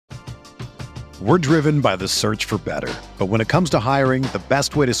We're driven by the search for better. But when it comes to hiring, the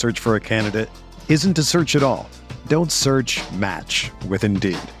best way to search for a candidate isn't to search at all. Don't search, match with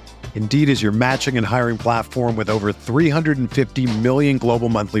Indeed. Indeed is your matching and hiring platform with over 350 million global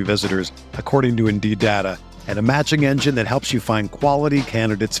monthly visitors, according to Indeed data, and a matching engine that helps you find quality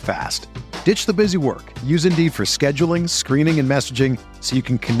candidates fast. Ditch the busy work. Use Indeed for scheduling, screening, and messaging so you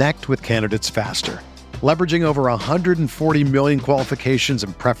can connect with candidates faster. Leveraging over 140 million qualifications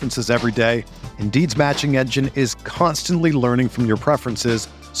and preferences every day, Indeed's matching engine is constantly learning from your preferences,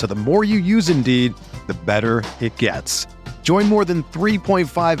 so the more you use Indeed, the better it gets. Join more than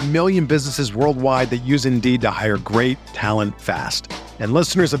 3.5 million businesses worldwide that use Indeed to hire great talent fast. And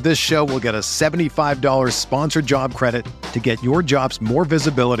listeners of this show will get a $75 sponsored job credit to get your jobs more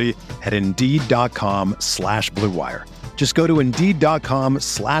visibility at Indeed.com/Blue Wire. Just go to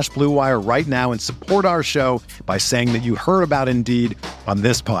Indeed.com/Blue Wire right now and support our show by saying that you heard about Indeed on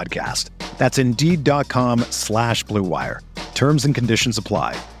this podcast. That's Indeed.com/Blue Wire. Terms and conditions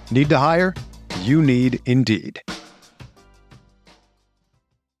apply. Need to hire? You need Indeed.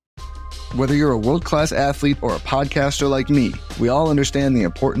 Whether you're a world-class athlete or a podcaster like me, we all understand the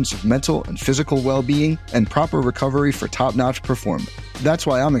importance of mental and physical well-being and proper recovery for top-notch performance. That's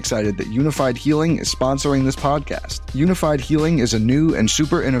why I'm excited that Unified Healing is sponsoring this podcast. Unified Healing is a new and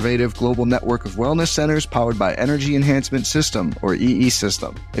super innovative global network of wellness centers powered by Energy Enhancement System, or EE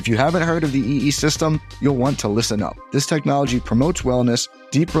System. If you haven't heard of the EE System, you'll want to listen up. This technology promotes wellness,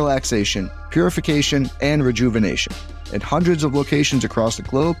 deep relaxation, purification, and rejuvenation. At hundreds of locations across the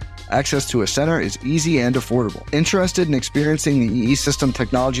globe, access to a center is easy and affordable. Interested in experiencing the EE System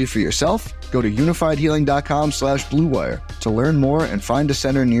technology for yourself? Go to unifiedhealing.com/Blue Wire to learn more and find a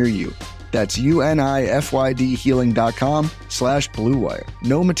center near you. That's UNIFYDhealing.com/Blue Wire.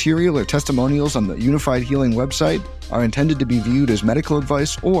 No material or testimonials on the Unified Healing website are intended to be viewed as medical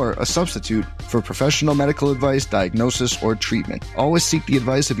advice or a substitute for professional medical advice, diagnosis, or treatment. Always seek the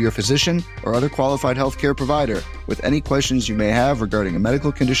advice of your physician or other qualified healthcare provider with any questions you may have regarding a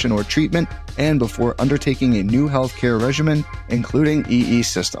medical condition or treatment and before undertaking a new healthcare regimen, including EE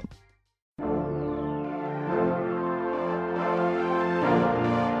System.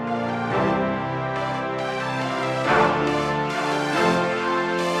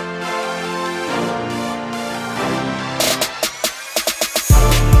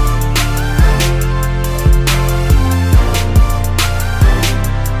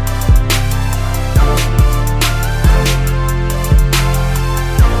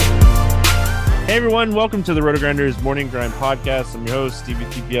 Hey everyone, welcome to the RotoGrinders Morning Grind Podcast. I'm your host, Stevie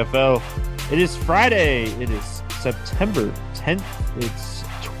TPFL. It is Friday. It is September 10th. It's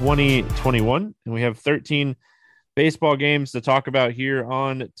 2021, and we have 13 baseball games to talk about here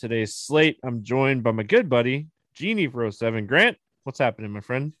on today's slate. I'm joined by my good buddy, Genie for 07. Grant, what's happening, my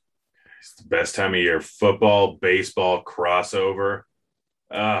friend? It's the best time of year. Football, baseball, crossover.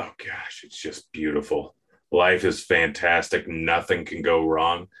 Oh, gosh, it's just beautiful. Life is fantastic. Nothing can go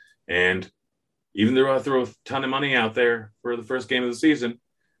wrong. And even though I throw a ton of money out there for the first game of the season,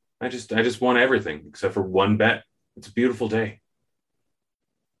 I just won everything except for one bet. It's a beautiful day.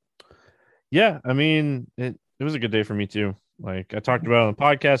 Yeah, I mean, it was a good day for me too. Like I talked about on the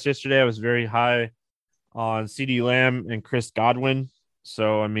podcast yesterday, I was very high on CeeDee Lamb and Chris Godwin.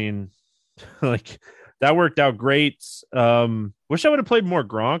 So, I mean, like that worked out great. Wish I would have played more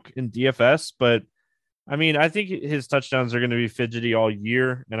Gronk in DFS, but I mean, I think his touchdowns are going to be fidgety all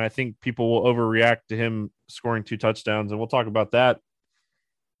year, and I think people will overreact to him scoring 2 touchdowns, and we'll talk about that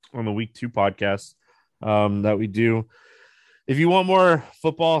on the Week 2 podcast that we do. If you want more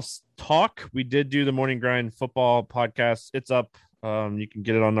football talk, we did do the Morning Grind football podcast. It's up. You can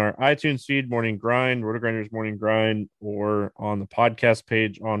get it on our iTunes feed, Morning Grind, RotoGrinders Morning Grind, or on the podcast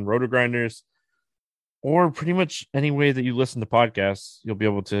page on RotoGrinders. Or pretty much any way that you listen to podcasts, you'll be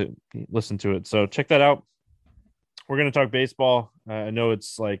able to listen to it. So check that out. We're going to talk baseball. I know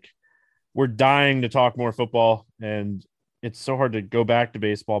it's like we're dying to talk more football, and it's so hard to go back to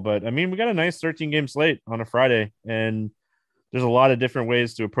baseball. But, I mean, we got a nice 13-game slate on a Friday, and there's a lot of different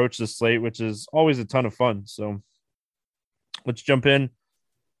ways to approach this slate, which is always a ton of fun. So let's jump in.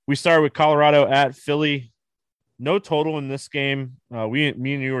 We start with Colorado at Philly. No total in this game. Me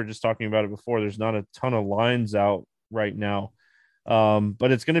and you were just talking about it before. There's not a ton of lines out right now.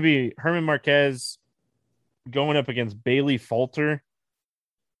 But it's going to be Herman Marquez going up against Bailey Falter.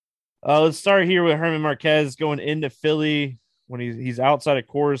 Let's start here with Herman Marquez going into Philly when he's outside of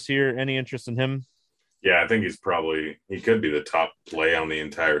Coors here. Any interest in him? Yeah, I think he could be the top play on the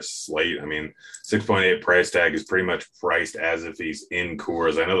entire slate. I mean, 6.8 price tag is pretty much priced as if he's in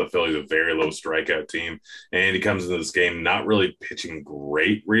Coors. I know the Phillies a very low strikeout team, and he comes into this game not really pitching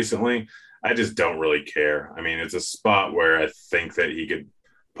great recently. I just don't really care. I mean, it's a spot where I think that he could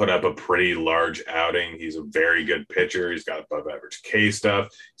put up a pretty large outing. He's a very good pitcher. He's got above average K stuff.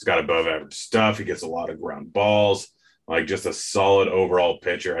 He's got above average stuff. He gets a lot of ground balls, like just a solid overall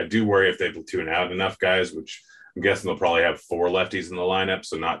pitcher. I do worry if they platoon out enough guys, which I'm guessing they'll probably have 4 lefties in the lineup,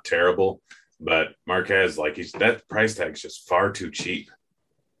 so not terrible. But Marquez, like that price tag's just far too cheap.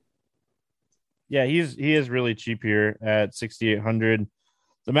 Yeah, he is really cheap here at 6,800.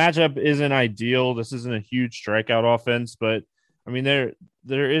 The matchup isn't ideal. This isn't a huge strikeout offense, but I mean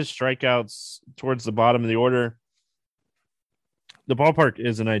there is strikeouts towards the bottom of the order. The ballpark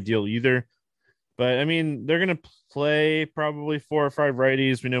isn't ideal either. But, I mean, they're going to play probably 4 or 5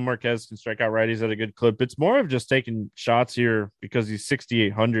 righties. We know Marquez can strike out righties at a good clip. It's more of just taking shots here because he's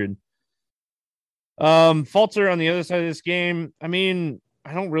 6,800. Falter on the other side of this game, I mean,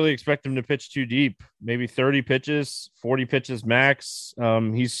 I don't really expect him to pitch too deep. Maybe 30 pitches, 40 pitches max.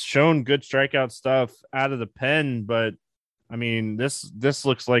 He's shown good strikeout stuff out of the pen, but, I mean, this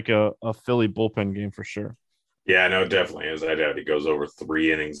looks like a Philly bullpen game for sure. Yeah, no, it definitely is. I doubt he goes over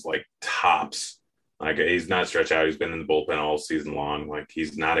 3 innings like tops. Like he's not stretched out. He's been in the bullpen all season long. Like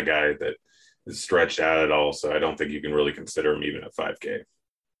he's not a guy that is stretched out at all. So I don't think you can really consider him even at 5K.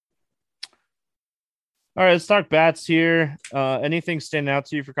 All right, let's talk bats here. Anything standing out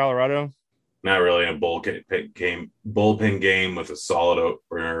to you for Colorado? Not really in a bullpen game with a solid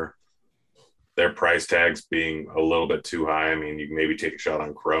opener. Their price tags being a little bit too high. I mean, you can maybe take a shot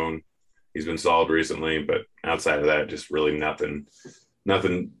on Crone. He's been solid recently, but outside of that, just really nothing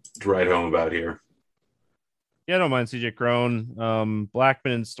to write home about here. Yeah, I don't mind CJ Crone.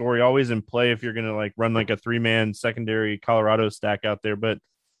 Blackmon and Story always in play if you're going to like run like a 3-man secondary Colorado stack out there, but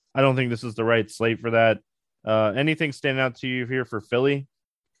I don't think this is the right slate for that. Anything standing out to you here for Philly?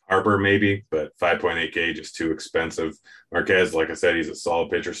 Harper maybe, but 5.8K just too expensive. Marquez, like I said, he's a solid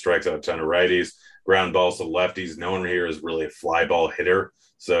pitcher, strikes out a ton of righties, ground balls to lefties. No one here is really a fly ball hitter,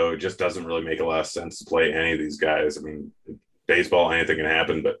 so it just doesn't really make a lot of sense to play any of these guys. I mean, baseball, anything can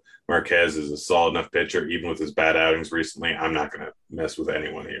happen, but Marquez is a solid enough pitcher. Even with his bad outings recently, I'm not going to mess with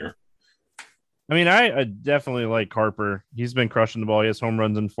anyone here. I mean, I definitely like Harper. He's been crushing the ball. He has home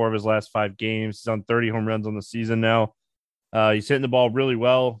runs in 4 of his last 5 games. He's on 30 home runs on the season now. He's hitting the ball really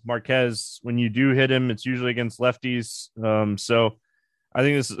well. Marquez, when you do hit him, it's usually against lefties. So I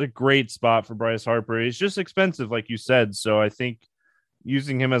think this is a great spot for Bryce Harper. He's just expensive, like you said. So I think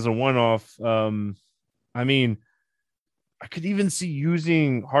using him as a one-off, I mean, I could even see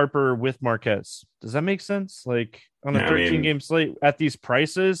using Harper with Marquez. Does that make sense? Like on a 13-game slate at these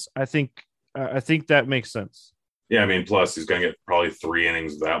prices, I think that makes sense. Yeah, I mean, plus he's going to get probably 3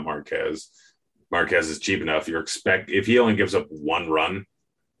 innings without Marquez. Marquez is cheap enough. If he only gives up 1 run,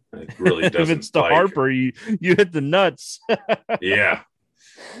 it really doesn't. If it's the Harper, you hit the nuts. yeah,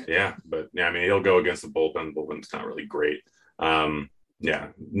 but yeah, I mean, he'll go against the bullpen. The bullpen's not really great. Yeah,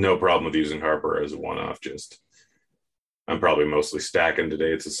 no problem with using Harper as a one-off. Just I'm probably mostly stacking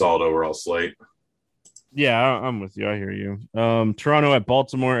today. It's a solid overall slate. Yeah, I'm with you. I hear you. Toronto at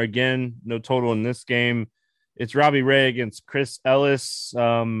Baltimore again. No total in this game. It's Robbie Ray against Chris Ellis.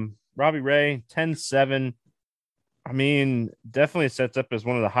 Robbie Ray, 10-7. I mean, definitely sets up as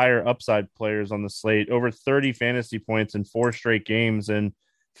one of the higher upside players on the slate. Over 30 fantasy points in 4 straight games, and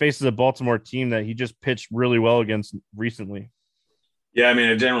faces a Baltimore team that he just pitched really well against recently. Yeah, I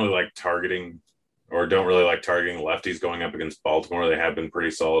mean, I generally don't really like targeting lefties going up against Baltimore. They have been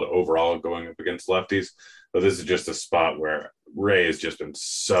pretty solid overall going up against lefties. But this is just a spot where Ray has just been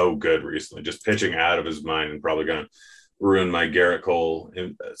so good recently, just pitching out of his mind, and probably going to ruin my Garrett Cole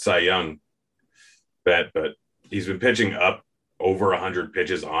and Cy Young bet. But he's been pitching up over 100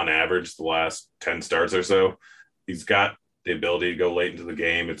 pitches on average the last 10 starts or so. He's got the ability to go late into the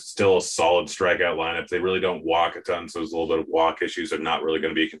game. It's still a solid strikeout lineup. They really don't walk a ton, so there's a little bit of walk issues are not really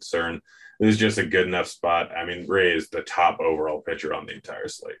going to be a concern. This is just a good enough spot. I mean, Ray is the top overall pitcher on the entire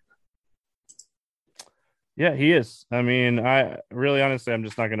slate. Yeah, he is. I mean, I really honestly, I'm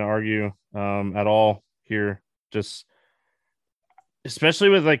just not going to argue at all here. Just especially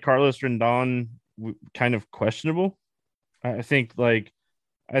with like Carlos Rendon kind of questionable. I think you're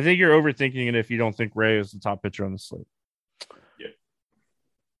overthinking it if you don't think Ray is the top pitcher on the slate.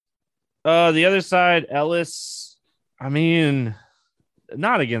 Yeah. The other side, Ellis. I mean,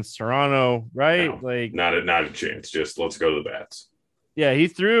 not against Toronto, right? No, like not a chance. Just let's go to the bats. Yeah, he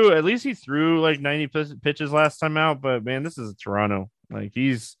threw like 90 pitches last time out, but man, this is Toronto. Like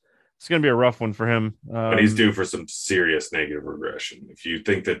he's It's going to be a rough one for him. But he's due for some serious negative regression. If you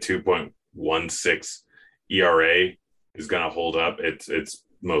think that 2.16 ERA is going to hold up, it's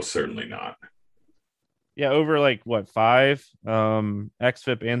most certainly not. Yeah, over like what, 5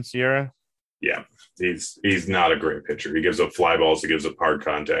 xFIP and Sierra. Yeah, he's not a great pitcher. He gives up fly balls. He gives up hard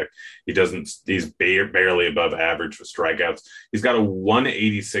contact. He's barely above average with strikeouts. He's got a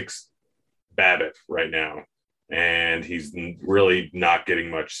 186 BABIP right now, and he's really not getting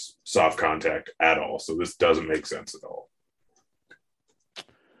much soft contact at all. So this doesn't make sense at all.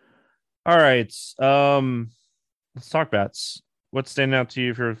 All right. Let's talk bats. What's standing out to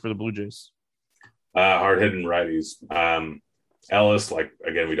you for the Blue Jays? Hard hitting righties. Ellis, like,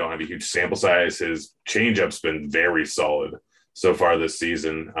 again, we don't have a huge sample size. His changeup's been very solid so far this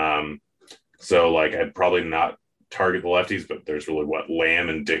season. So, like, I'd probably not target the lefties, but there's really, Lamb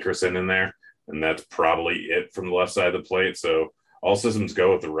and Dickerson in there, and that's probably it from the left side of the plate. So all systems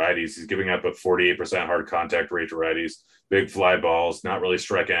go with the righties. He's giving up a 48% hard contact rate to righties, big fly balls, not really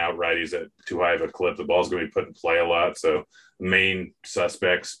striking out righties at too high of a clip. The ball's going to be put in play a lot. So main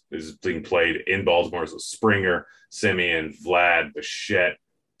suspects is being played in Baltimore. So Springer, Simeon, Vlad, Bichette,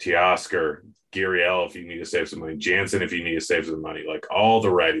 Teoscar, Gurriel if you need to save some money, Jansen if you need to save some money, like all the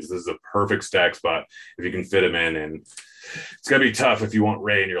righties. This is a perfect stack spot if you can fit them in. And it's going to be tough if you want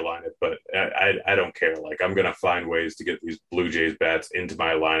Ray in your lineup, but I don't care. Like, I'm going to find ways to get these Blue Jays bats into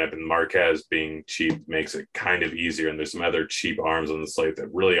my lineup, and Marquez being cheap makes it kind of easier. And there's some other cheap arms on the slate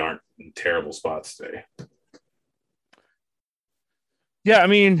that really aren't in terrible spots today. Yeah, I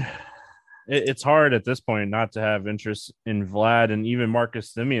mean, it's hard at this point not to have interest in Vlad and even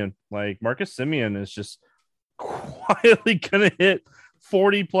Marcus Semien. Like, Marcus Semien is just quietly going to hit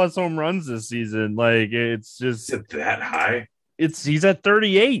 40 plus home runs this season. Like, it's just, is it that high? He's at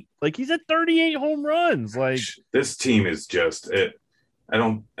 38. Like, he's at 38 home runs. Like, this team is just it.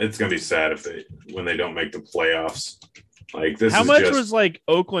 It's gonna be sad when they don't make the playoffs. Like, this how is much just, was like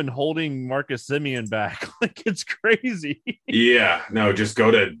Oakland holding Marcus Semien back? Like, it's crazy. Yeah, no, just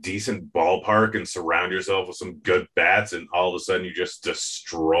go to a decent ballpark and surround yourself with some good bats, and all of a sudden you just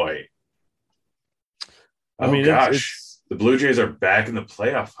destroy. I mean, gosh. The Blue Jays are back in the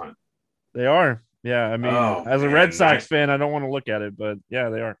playoff hunt. They are. Yeah, I mean, as a Red Sox fan, I don't want to look at it, but yeah,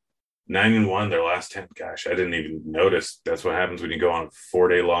 they are. 9-1 their last 10. Gosh, I didn't even notice. That's what happens when you go on a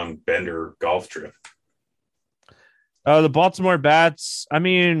 4-day-long bender golf trip. The Baltimore bats, I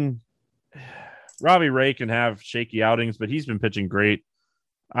mean, Robbie Ray can have shaky outings, but he's been pitching great.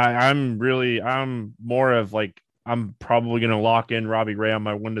 I'm more of like, I'm probably going to lock in Robbie Ray on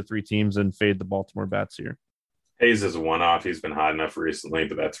my 1 to 3 teams and fade the Baltimore bats here. Hayes is a one-off. He's been hot enough recently,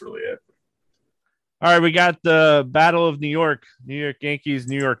 but that's really it. All right, we got the Battle of New York Yankees,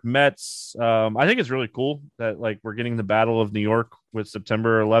 New York Mets. I think it's really cool that, like, we're getting the Battle of New York with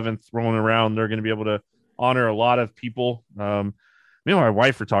September 11th rolling around. They're going to be able to honor a lot of people. Me and my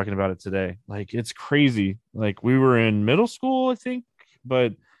wife were talking about it today. Like, it's crazy. Like, we were in middle school, I think,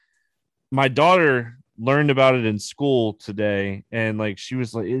 but my daughter learned about it in school today, and like she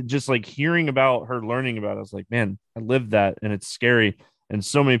was like, just like hearing about her learning about it, I was like, man, I lived that, and it's scary, and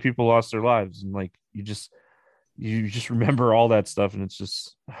so many people lost their lives, and like you just remember all that stuff, and it's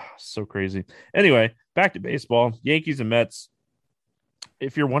just so crazy. Anyway, back to baseball. Yankees and Mets.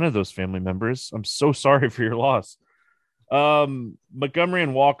 If you're one of those family members, I'm so sorry for your loss. Montgomery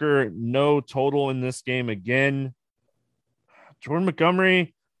and Walker, no total in this game again. Jordan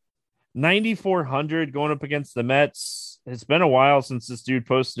Montgomery, 9,400 going up against the Mets. It's been a while since this dude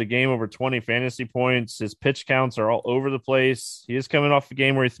posted a game over 20 fantasy points. His pitch counts are all over the place. He is coming off a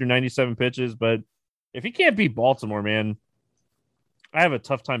game where he threw 97 pitches, but if he can't beat Baltimore, man, I have a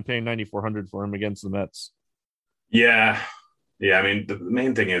tough time paying 9,400 for him against the Mets. Yeah. I mean, the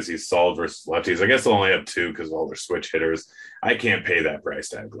main thing is he's solid versus lefties. I guess they'll only have 2 because of all their switch hitters. I can't pay that price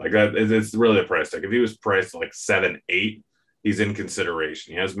tag. Like, that, it's really a price tag. If he was priced like 7-8, he's in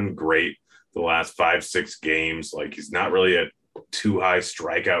consideration. He has been great the last 5-6 games. Like, he's not really a too high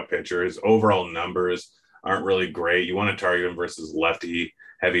strikeout pitcher. His overall numbers aren't really great. You want to target him versus lefty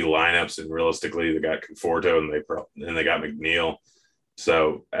heavy lineups, and realistically, they got Conforto and they got McNeil.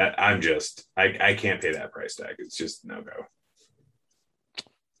 So I can't pay that price tag. It's just no go.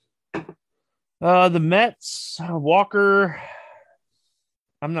 The Mets, Walker.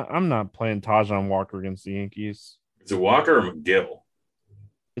 I'm not playing Tajon Walker against the Yankees. Is it Walker or McGill?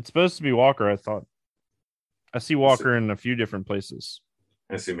 It's supposed to be Walker, I thought. I see Walker in a few different places.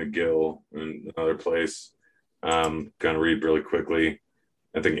 I see McGill in another place. Gonna read really quickly.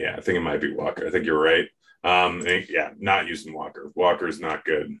 I think it might be Walker. I think you're right. Not using Walker. Walker's not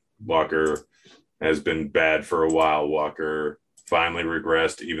good. Walker has been bad for a while. Walker finally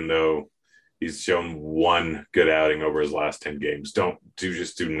regressed, even though he's shown one good outing over his last 10 games.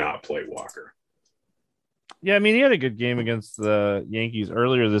 Do not play Walker. Yeah, I mean, he had a good game against the Yankees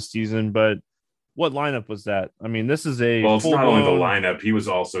earlier this season, but what lineup was that? I mean, this is a It's not only the full-blown lineup, he was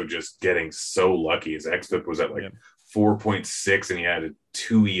also just getting so lucky. His xFIP was at 4.6 and he had a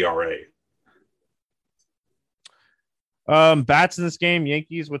 2 ERA. Bats in this game,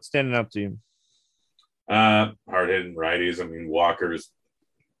 Yankees, what's standing out to you? Hard hitting righties. I mean, Walker's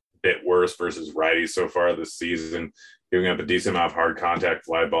a bit worse versus righties so far this season, giving up a decent amount of hard contact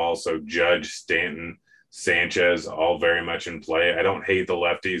fly balls. So Judge, Stanton, Sanchez, all very much in play. I don't hate the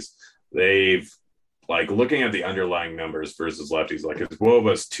lefties. They've looking at the underlying numbers versus lefties, like his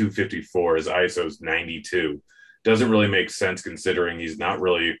WOBA's 254, his ISO's 92. Doesn't really make sense considering he's not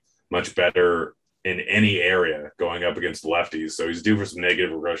really much better in any area going up against lefties. So he's due for some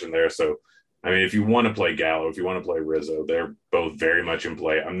negative regression there. So, I mean, if you want to play Gallo, if you want to play Rizzo, they're both very much in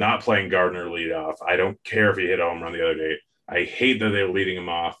play. I'm not playing Gardner lead off. I don't care if he hit a home run the other day. I hate that they're leading him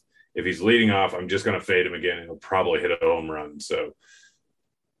off. If he's leading off, I'm just going to fade him again and he'll probably hit a home run. So,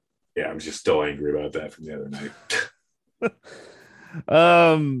 yeah, I'm just still angry about that from the other night.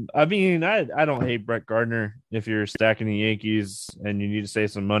 I mean, I don't hate Brett Gardner. If you're stacking the Yankees and you need to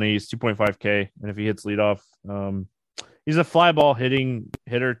save some money, he's 2.5K. And if he hits leadoff, he's a fly ball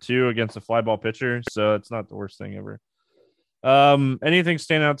hitter too against a fly ball pitcher. So it's not the worst thing ever. Anything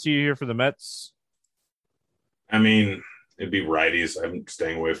stand out to you here for the Mets? I mean, it'd be righties. I'm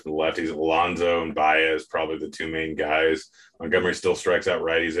staying away from the lefties. Alonso and Baez, probably the two main guys. Montgomery still strikes out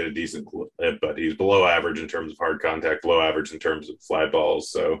righties at a decent clip, but he's below average in terms of hard contact, below average in terms of fly balls.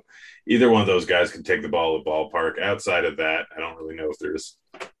 So either one of those guys can take the ball at the ballpark. Outside of that, I don't really know if there's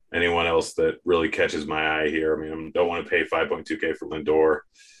anyone else that really catches my eye here. I mean, I don't want to pay 5.2K for Lindor.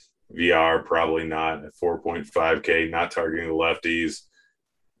 VR, probably not at 4.5K, not targeting the lefties.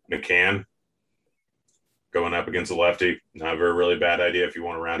 McCann, going up against a lefty, never a really bad idea if you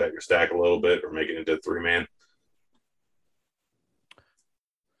want to round out your stack a little bit or make it into a 3-man.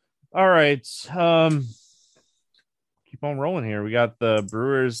 All right. Keep on rolling here. We got the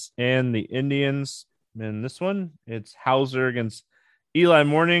Brewers and the Indians. And this one, it's Hauser against Eli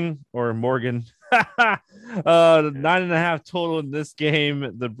Morning or Morgan. 9.5 total in this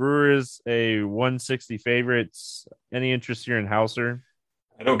game. The Brewers a 160 favorites. Any interest here in Hauser?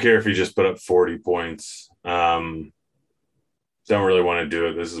 I don't care if he just put up 40 points. Don't really want to do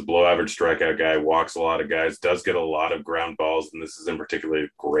it. This is a below average strikeout guy, walks a lot of guys, does get a lot of ground balls, and this isn't particularly a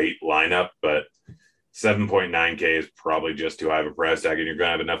great lineup, but 7.9K is probably just too high of a price tag, and you're going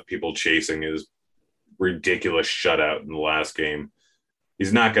to have enough people chasing his ridiculous shutout in the last game.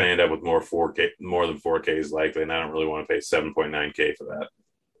 He's not going to end up with more than 4K is likely, and I don't really want to pay 7.9K for that.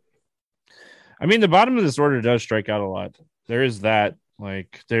 I mean, the bottom of this order does strike out a lot. There is that.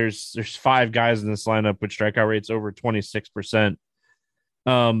 Like there's 5 guys in this lineup with strikeout rates over 26%.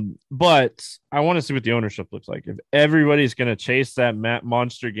 But I want to see what the ownership looks like. If everybody's going to chase that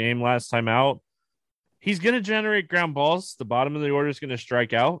monster game last time out, he's going to generate ground balls. The bottom of the order is going to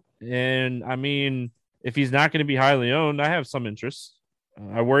strike out. And I mean, if he's not going to be highly owned, I have some interest.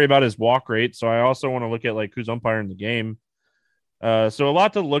 I worry about his walk rate. So I also want to look at like who's umpiring the game. So a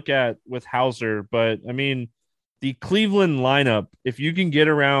lot to look at with Hauser, but I mean, the Cleveland lineup, if you can get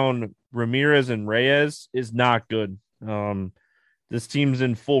around Ramirez and Reyes, is not good. This team's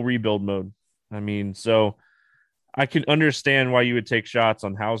in full rebuild mode. I mean, so I can understand why you would take shots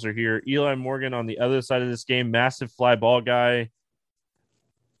on Hauser here. Eli Morgan on the other side of this game, massive fly ball guy.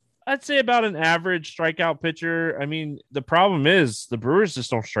 I'd say about an average strikeout pitcher. I mean, the problem is the Brewers just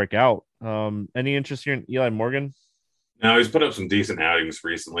don't strike out. Any interest here in Eli Morgan? No, he's put up some decent outings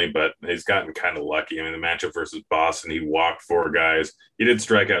recently, but he's gotten kind of lucky. I mean, the matchup versus Boston, he walked 4 guys. He did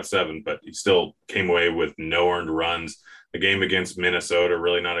strike out 7, but he still came away with no earned runs. The game against Minnesota,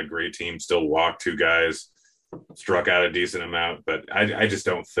 really not a great team, still walked 2 guys, struck out a decent amount. But I just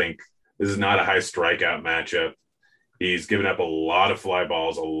don't think this is not a high strikeout matchup. He's given up a lot of fly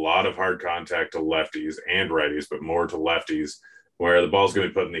balls, a lot of hard contact to lefties and righties, but more to lefties, where the ball's going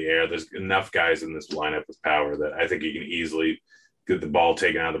to be put in the air. There's enough guys in this lineup with power that I think he can easily get the ball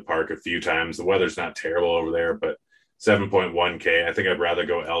taken out of the park a few times. The weather's not terrible over there, but 7.1K, I think I'd rather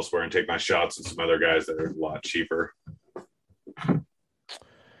go elsewhere and take my shots at some other guys that are a lot cheaper.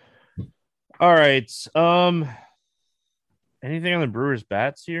 All right. Anything on the Brewers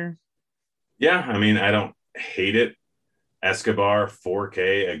bats here? Yeah, I mean, I don't hate it. Escobar,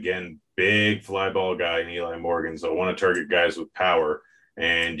 4K, again, big fly ball guy in Eli Morgan. So I want to target guys with power.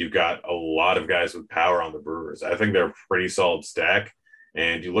 And you've got a lot of guys with power on the Brewers. I think they're a pretty solid stack.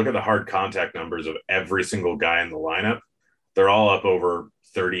 And you look at the hard contact numbers of every single guy in the lineup. They're all up over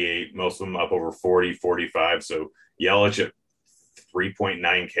 38, most of them up over 40, 45. So Yelich at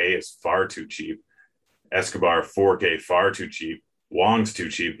 3.9K is far too cheap. Escobar 4K far too cheap. Wong's too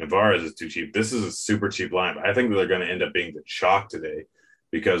cheap. Navarez is too cheap. This is a super cheap line. I think they're going to end up being the chalk today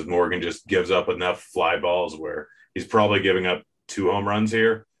because Morgan just gives up enough fly balls where he's probably giving up 2 home runs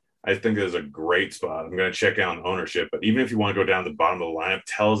here. I think there's a great spot. I'm going to check out ownership, but even if you want to go down the bottom of the lineup,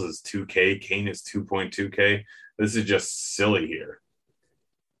 Tells is 2K, Kane is 2.2K. This is just silly here.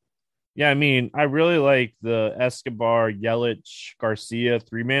 Yeah, I mean, I really like the Escobar, Yelich, Garcia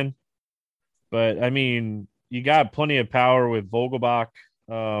 3-man. But I mean, you got plenty of power with Vogelbach.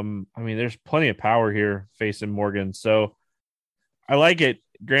 I mean, there's plenty of power here facing Morgan. So I like it,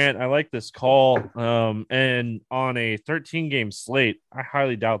 Grant. I like this call. And on a 13-game slate, I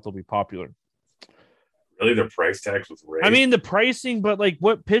highly doubt they'll be popular. Really, their price tags with Ray? I mean, the pricing, but like,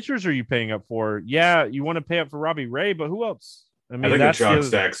 what pitchers are you paying up for? Yeah, you want to pay up for Robbie Ray, but who else? I think the chalk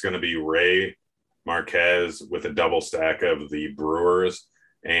stack's going to be Ray, Marquez with a double stack of the Brewers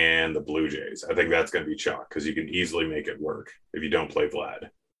and the Blue Jays. I think that's going to be chalk because you can easily make it work if you don't play Vlad.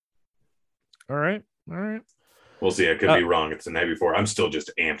 All right. We'll see. I could be wrong. It's the night before. I'm still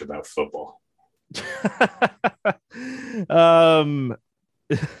just amped about football.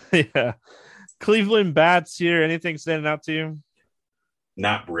 Yeah. Cleveland bats here. Anything standing out to you?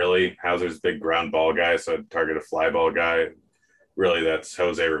 Not really. Hauser's a big ground ball guy, so I'd target a fly ball guy. Really, that's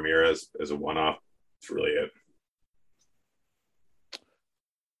Jose Ramirez as a one-off. That's really it.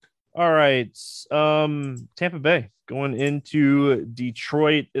 All right. Tampa Bay going into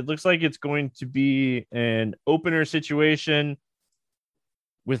Detroit. It looks like it's going to be an opener situation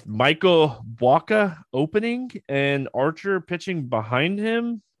with Michael Wacha opening and Archer pitching behind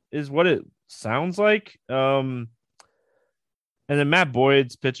him is what it sounds like. And then Matt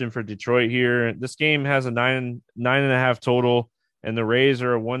Boyd's pitching for Detroit here. This game has a 9.5 total, and the Rays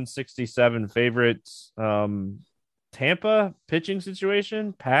are a 167 favorites. Tampa pitching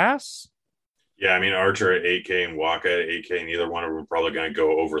situation, pass? Yeah, I mean, Archer at 8K and Wacha at 8K, neither one of them are probably going to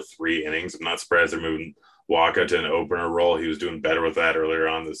go over 3 innings. I'm not surprised they're moving Wacha to an opener role. He was doing better with that earlier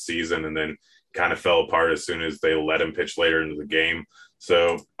on this season and then kind of fell apart as soon as they let him pitch later into the game.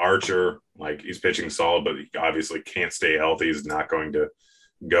 So Archer, like, he's pitching solid, but he obviously can't stay healthy. He's not going to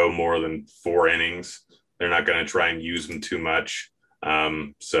go more than 4 innings. They're not going to try and use him too much.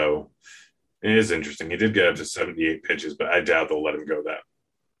 So it is interesting. He did get up to 78 pitches, but I doubt they'll let him go that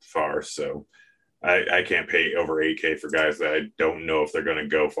far. So I can't pay over 8K for guys that I don't know if they're going to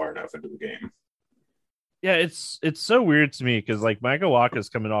go far enough into the game. Yeah, it's so weird to me because like Michael Wacha is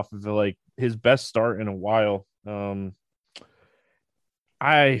coming off of like his best start in a while.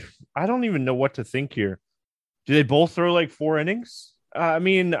 I don't even know what to think here. Do they both throw like 4 innings? I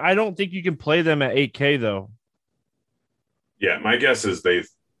mean, I don't think you can play them at 8K though. Yeah, my guess is they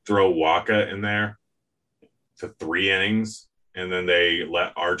throw Wacha in there to 3 innings, and then they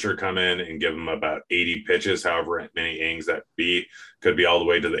let Archer come in and give him about 80 pitches, however many innings that be. Could be all the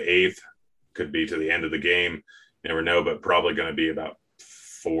way to the 8th, could be to the end of the game. Never know, but probably going to be about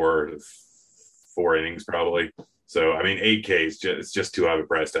 4 innings probably. So, I mean, 8K is it's just too high of a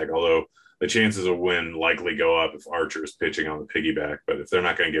price tag, although the chances of win likely go up if Archer is pitching on the piggyback. But if they're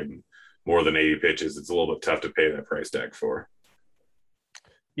not going to give him more than 80 pitches, it's a little bit tough to pay that price tag for.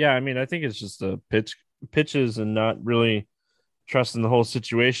 Yeah, I mean, I think it's just the pitches and not really trusting the whole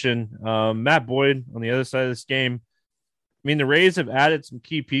situation. Matt Boyd on the other side of this game. I mean, the Rays have added some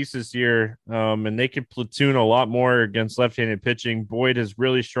key pieces here, and they could platoon a lot more against left-handed pitching. Boyd has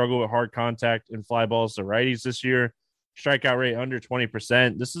really struggled with hard contact and fly balls to righties this year. Strikeout rate under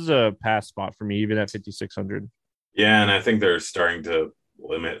 20%. This is a pass spot for me, even at 5,600. Yeah, and I think they're starting to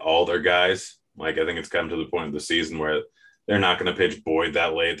limit all their guys. Like, I think it's come to the point of the season where they're not going to pitch Boyd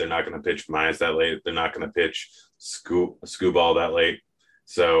that late. They're not going to pitch Mize that late. They're not going to pitch Skubal that late.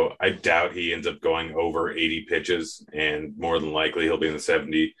 So I doubt he ends up going over 80 pitches, and more than likely he'll be in the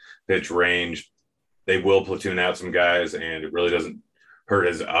 70 pitch range. They will platoon out some guys, and it really doesn't hurt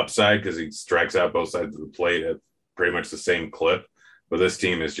his upside because he strikes out both sides of the plate at pretty much the same clip. But this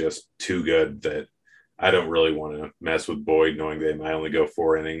team is just too good that I don't really want to mess with Boyd, knowing they might only go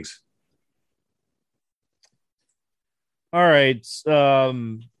 4 innings. All right.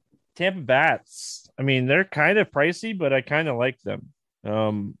 Tampa Bats. I mean, they're kind of pricey, but I kind of like them.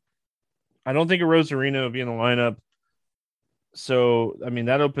 I don't think a Rosarino will be in the lineup. So, I mean,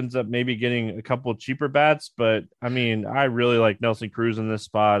 that opens up maybe getting a couple cheaper bats. But, I mean, I really like Nelson Cruz in this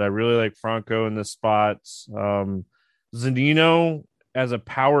spot. I really like Franco in this spot. Zunino as a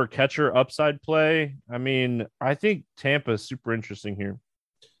power catcher upside play. I mean, I think Tampa is super interesting here.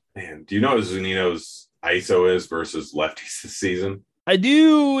 Man, do you know what Zunino's ISO is versus lefties this season? I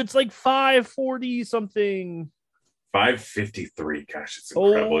do. It's like 540 something. 553. Gosh, it's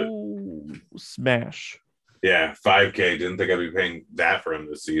incredible. Oh, smash. Yeah, 5K. Didn't think I'd be paying that for him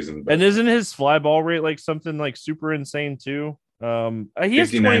this season. And isn't his fly ball rate like something like super insane too? He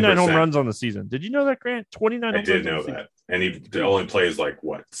has 29 home runs on the season. Did you know that, Grant? 29 I did know that. And he only plays like,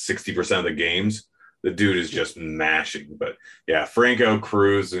 what, 60% of the games? The dude is just mashing. But yeah, Franco,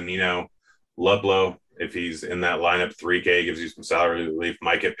 Cruz, and, Ludlow, if he's in that lineup, 3K gives you some salary relief.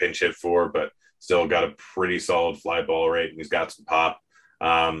 Might get pinch hit for, but still got a pretty solid fly ball rate. And he's got some pop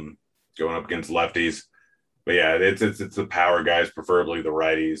going up against lefties. But yeah, it's the power guys, preferably the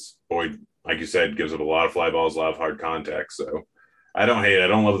righties. Boyd, like you said, gives up a lot of fly balls, a lot of hard contact. So I don't hate it. I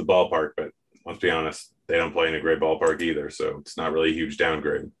don't love the ballpark, but let's be honest, they don't play in a great ballpark either. So it's not really a huge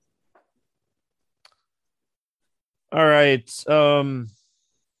downgrade. All right.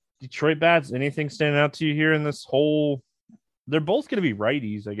 Detroit bats, anything standing out to you here in this whole? They're both going to be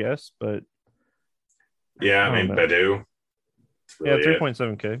righties, I guess, but yeah, I mean, Baddoo. Really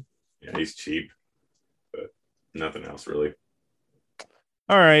 3.7K. Yeah, he's cheap, but nothing else really.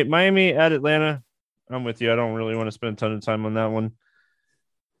 All right, Miami at Atlanta. I'm with you. I don't really want to spend a ton of time on that one.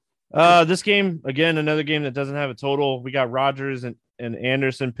 This game, again, another game that doesn't have a total. We got Rogers and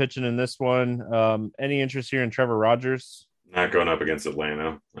Anderson pitching in this one. Any interest here in Trevor Rogers? Not going up against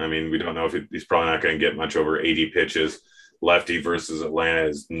Atlanta. I mean, we don't know if he's probably not going to get much over 80 pitches. Lefty versus Atlanta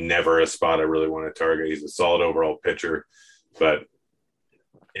is never a spot I really want to target. He's a solid overall pitcher, but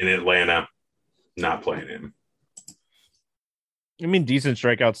in Atlanta, not playing him. I mean, decent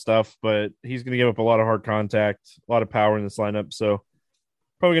strikeout stuff, but he's going to give up a lot of hard contact, a lot of power in this lineup. So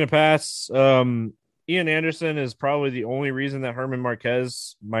probably going to pass. Ian Anderson is probably the only reason that Herman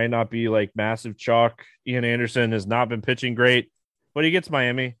Marquez might not be like massive chalk. Ian Anderson has not been pitching great, but he gets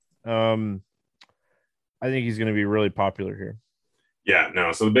Miami. I think he's going to be really popular here. Yeah,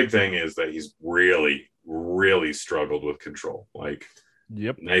 no. So the big thing is that he's really, really struggled with control. Like,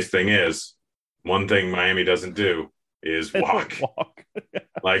 yep. Nice thing is, one thing Miami doesn't do is walk.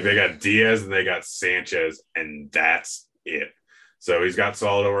 Like, they got Diaz and they got Sanchez, and that's it. So he's got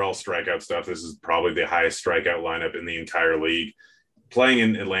solid overall strikeout stuff. This is probably the highest strikeout lineup in the entire league. Playing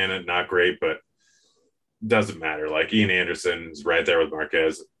in Atlanta, not great, but doesn't matter. Like, Ian Anderson is right there with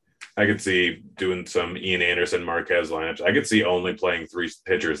Marquez. I could see doing some Ian Anderson Marquez lineups. I could see only playing 3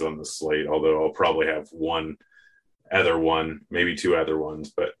 pitchers on the slate, although I'll probably have one, maybe 2 other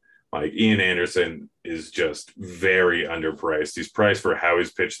ones. But like, Ian Anderson is just very underpriced. He's priced for how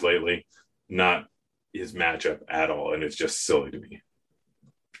he's pitched lately, not his matchup at all. And it's just silly to me.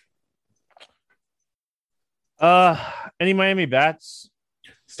 Any Miami bats?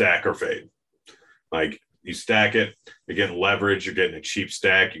 Stack or fade. Like, you stack it, you're getting leverage, you're getting a cheap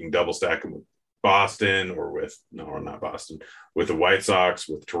stack. You can double stack them with Boston or not Boston, with the White Sox,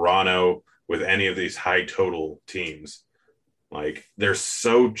 with Toronto, with any of these high total teams. Like, they're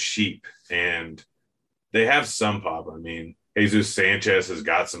so cheap and they have some pop. I mean, Jesus Sanchez has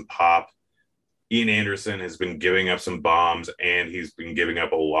got some pop. Ian Anderson has been giving up some bombs and he's been giving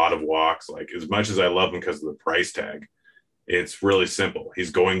up a lot of walks. Like, as much as I love him because of the price tag, it's really simple. He's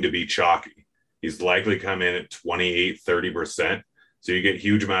going to be chalky. He's likely come in at 28-30%. So you get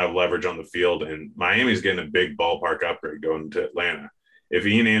huge amount of leverage on the field, and Miami's getting a big ballpark upgrade going to Atlanta. If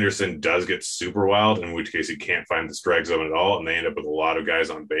Ian Anderson does get super wild, in which case he can't find the strike zone at all, and they end up with a lot of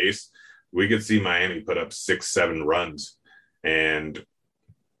guys on base, we could see Miami put up 6-7 runs. And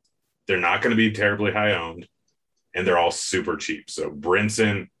they're not going to be terribly high owned, and they're all super cheap. So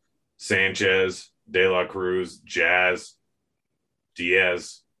Brinson, Sanchez, De La Cruz, Jazz,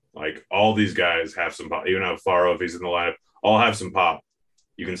 Diaz, like, all these guys have some pop. Even Alfaro, if he's in the lineup, all have some pop.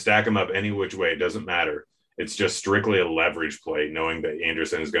 You can stack them up any which way. It doesn't matter. It's just strictly a leverage play, knowing that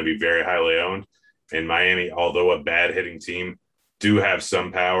Anderson is going to be very highly owned. And Miami, although a bad hitting team, do have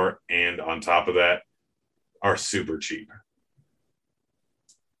some power. And on top of that, are super cheap.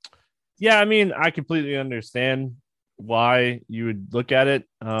 Yeah, I mean, I completely understand why you would look at it.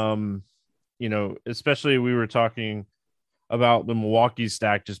 Especially we were talking about the Milwaukee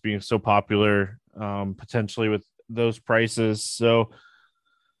stack just being so popular, potentially with those prices. So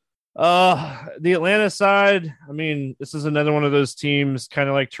the Atlanta side, I mean, this is another one of those teams, kind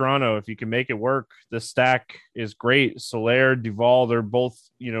of like Toronto. If you can make it work, the stack is great. Soler, Duvall, they're both,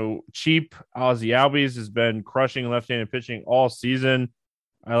 cheap. Ozzy Albies has been crushing left-handed pitching all season.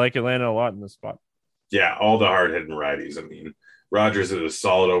 I like Atlanta a lot in this spot. Yeah, all the hard-hitting righties. I mean, Rogers is a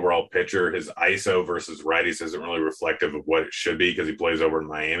solid overall pitcher. His ISO versus righties isn't really reflective of what it should be because he plays over in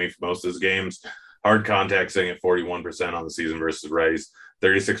Miami for most of his games. Hard contact sitting at 41% on the season versus righties.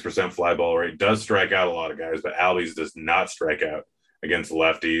 36% fly ball rate, does strike out a lot of guys, but Albies does not strike out against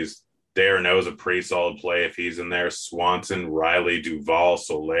lefties. D'Arnaud is a pretty solid play if he's in there. Swanson, Riley, Duvall,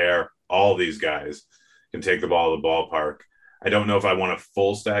 Soler, all these guys can take the ball to the ballpark. I don't know if I want to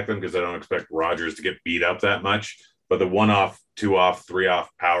full stack them because I don't expect Rogers to get beat up that much, but the 1 off, 2 off, 3 off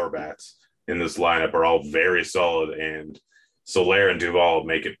power bats in this lineup are all very solid, and Soler and Duvall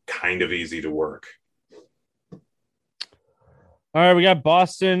make it kind of easy to work. All right, we got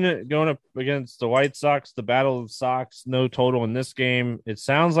Boston going up against the White Sox, the Battle of Sox, no total in this game. It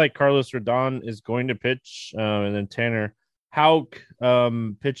sounds like Carlos Rodon is going to pitch, and then Tanner Houck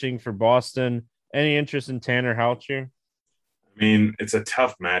pitching for Boston. Any interest in Tanner Houck here? I mean, it's a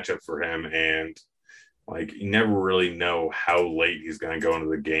tough matchup for him, and you never really know how late he's going to go into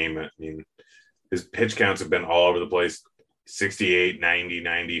the game. I mean, his pitch counts have been all over the place. 68, 90,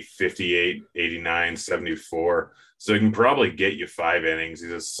 90, 58, 89, 74. So he can probably get you 5 innings.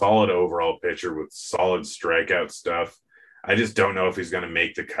 He's a solid overall pitcher with solid strikeout stuff. I just don't know if he's going to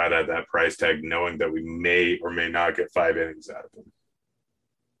make the cut at that price tag, knowing that we may or may not get 5 innings out of him.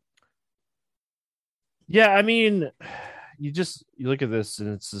 Yeah, I mean, you look at this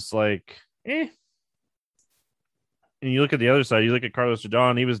and it's just like, eh. And you look at the other side, you look at Carlos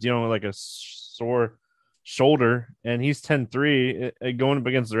Rodon, he was dealing with like a sore shoulder, and he's 10-3 going up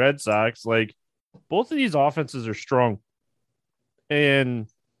against the Red Sox. Like, both of these offenses are strong, and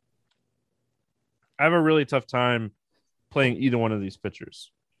I have a really tough time playing either one of these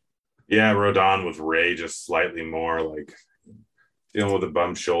pitchers. Yeah, Rodon with Ray just slightly more dealing with a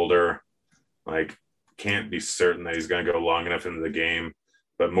bum shoulder, can't be certain that he's going to go long enough into the game.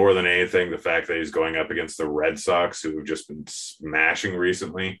 But more than anything, the fact that he's going up against the Red Sox, who have just been smashing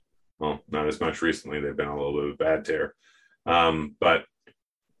recently. Well, not as much recently. They've been a little bit of a bad tear. But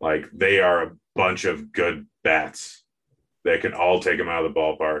they are a bunch of good bats. They can all take them out of the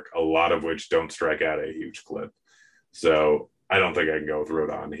ballpark, a lot of which don't strike out a huge clip. So I don't think I can go with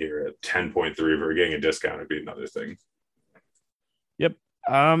Rodon here at 10.3 for getting a discount would be another thing. Yep.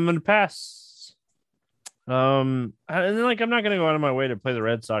 I'm going to pass. And then, I'm not going to go out of my way to play the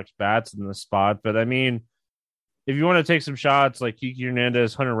Red Sox bats in this spot, but I mean, if you want to take some shots like Kiki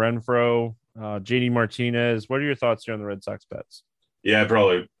Hernandez, Hunter Renfroe, JD Martinez, what are your thoughts here on the Red Sox bets? Yeah, I'd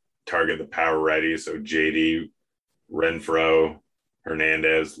probably target the power righty. So JD, Renfroe,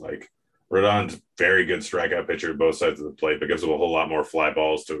 Hernandez. Rodon's very good strikeout pitcher at both sides of the plate, but gives up a whole lot more fly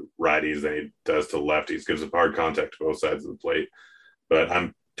balls to righties than he does to lefties. Gives up hard contact to both sides of the plate. But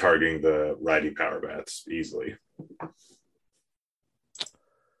I'm targeting the righty power bats easily.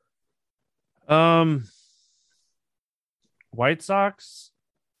 White Sox.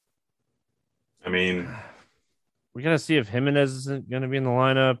 I mean, we got to see if Jimenez isn't going to be in the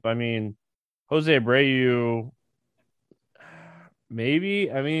lineup. I mean, Jose Abreu,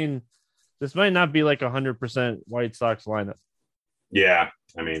 maybe. I mean, this might not be 100% White Sox lineup. Yeah,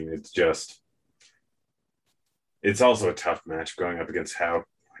 I mean, it's also a tough match going up against Houck.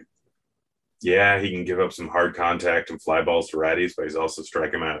 Yeah, he can give up some hard contact and fly balls to righties, but he's also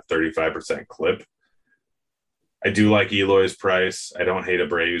striking at a 35% clip. I do like Eloy's price. I don't hate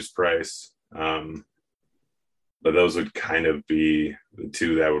Abreu's price. But those would kind of be the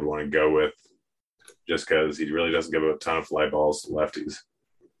two that I would want to go with just because he really doesn't give up a ton of fly balls to lefties.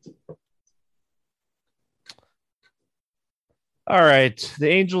 All right. The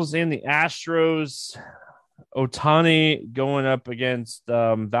Angels and the Astros. Ohtani going up against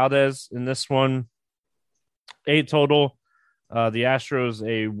Valdez in this one. 8 total. The Astros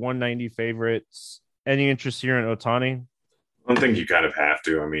a 190 favorites. Any interest here in Ohtani? I don't think you kind of have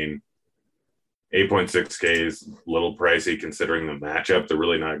to. I mean, 8.6K is a little pricey considering the matchup. They're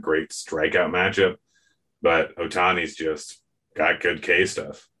really not a great strikeout matchup, but Ohtani's just got good K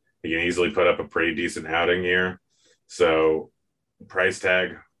stuff. He can easily put up a pretty decent outing here. So price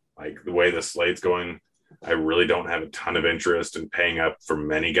tag, the way the slate's going, I really don't have a ton of interest in paying up for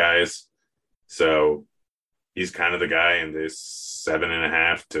many guys. So he's kind of the guy in this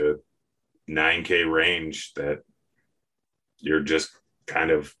 7.5 to 9K range that you're just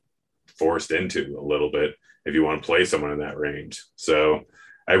kind of forced into a little bit if you want to play someone in that range. So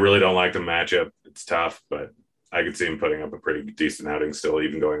I really don't like the matchup. It's tough, but I could see him putting up a pretty decent outing still,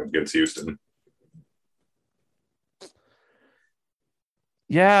 even going up against Houston.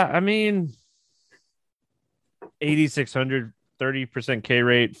 Yeah, I mean, 8,600, 30% K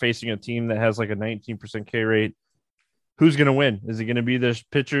rate facing a team that has a 19% K rate. Who's going to win? Is it going to be the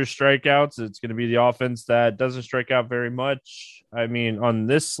pitcher's strikeouts? It's going to be the offense that doesn't strike out very much. I mean, on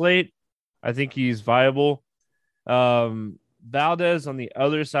this slate, I think he's viable. Valdez on the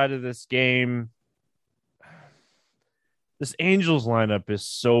other side of this game, This Angels lineup is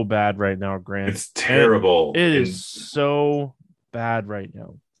so bad right now, Grant. It's terrible. It is so bad right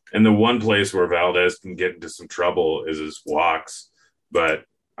now. And the one place where Valdez can get into some trouble is his walks. But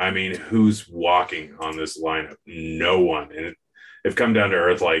I mean, who's walking on this lineup? No one. And if come down to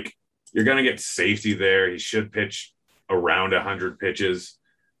earth, like, you're going to get safety there. He should pitch around 100 pitches.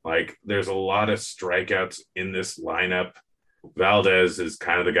 Like, there's a lot of strikeouts in this lineup. Valdez is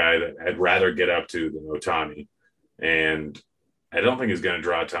kind of the guy that I'd rather get up to than Ohtani. And I don't think he's going to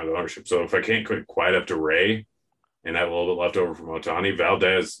draw a ton of ownership. So if I can't quit quite up to Ray and have a little bit left over from Ohtani,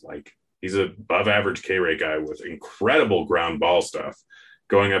 Valdez, like, he's an above average K rate guy with incredible ground ball stuff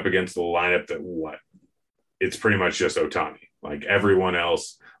going up against the lineup that it's pretty much just Ohtani. Like, everyone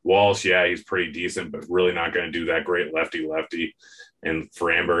else, Walsh, yeah, he's pretty decent, but really not going to do that great lefty. And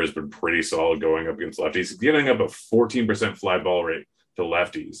Framber has been pretty solid going up against lefties. He's giving up a 14% fly ball rate to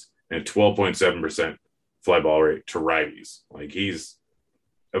lefties and 12.7% fly ball rate to righties. Like, he's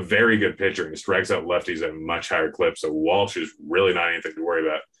a very good pitcher and he strikes out lefties at a much higher clip. So Walsh is really not anything to worry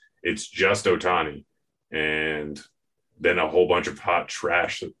about. It's just Ohtani and then a whole bunch of hot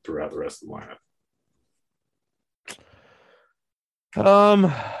trash throughout the rest of the lineup.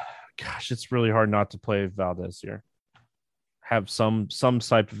 Gosh, it's really hard not to play Valdez here. Have some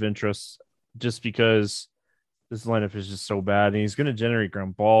type of interest just because this lineup is just so bad and he's going to generate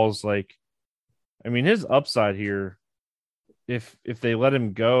ground balls. Like, I mean, his upside here, if they let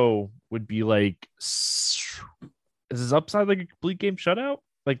him go, would be like, is his upside like a complete game shutout?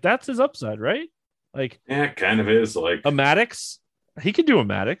 Like, that's his upside, right? Like, yeah, it kind of is. Like a Maddox, he could do a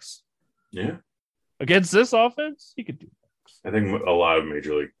Maddox. Yeah, against this offense, he could do. I think a lot of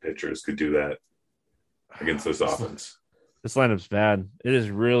major league pitchers could do that against this offense. This lineup's bad. It is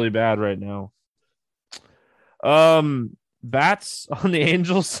really bad right now. Bats on the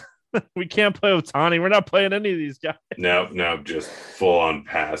Angels. We can't play Ohtani. We're not playing any of these guys. No, just full on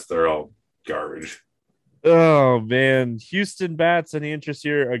pass. They're all garbage. Oh man, Houston bats. Any interest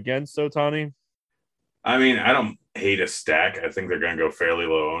here against Ohtani? I mean, I don't hate a stack. I think they're going to go fairly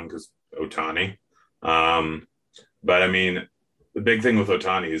low on because Ohtani. But I mean, the big thing with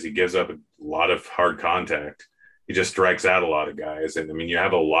Ohtani is he gives up a lot of hard contact. He just strikes out a lot of guys. And I mean, you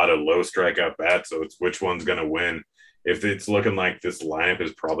have a lot of low strikeout bats, so it's which one's going to win. If it's looking like this lineup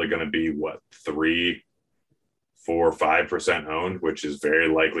is probably going to be 3, 4, 5% owned, which is very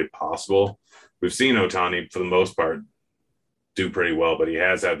likely possible. We've seen Ohtani for the most part do pretty well, but he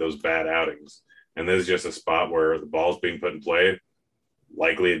has had those bad outings. And this is just a spot where the ball's being put in play,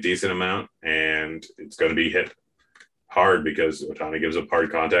 likely a decent amount, and it's going to be hit hard because Ohtani gives up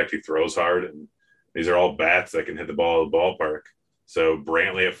hard contact. He throws hard, and these are all bats that can hit the ball at the ballpark. So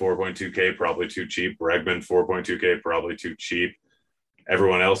Brantley at 4.2K, probably too cheap. Bregman, 4.2K, probably too cheap.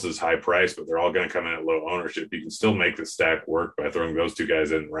 Everyone else is high price, but they're all going to come in at low ownership. You can still make the stack work by throwing those two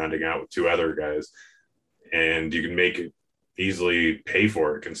guys in and rounding out with two other guys. And you can make it easily pay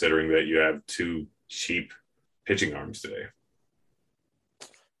for it, considering that you have two cheap pitching arms today.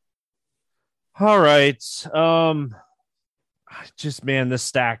 All right. Just, man, this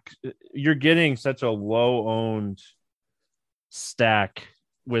stack, you're getting such a low owned stack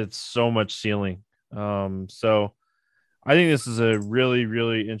with so much ceiling. So I think this is a really,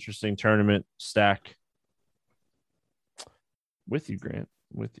 really interesting tournament stack. With you, Grant.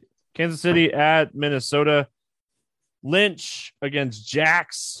 With you. Kansas City at Minnesota. Lynch against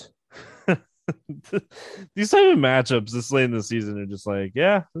Jax. These type of matchups this late in the season are just like,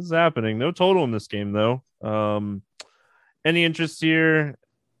 yeah, this is happening. No total in this game, though. Any interest here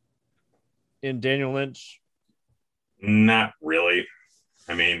in Daniel Lynch? Not really.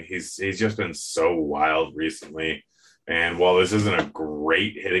 I mean, he's just been so wild recently. And while this isn't a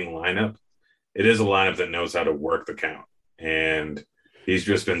great hitting lineup, it is a lineup that knows how to work the count. And he's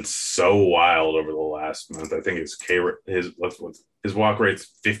just been so wild over the last month. I think his walk rate's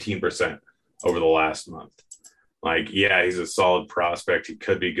 15% over the last month. Like, yeah, he's a solid prospect. He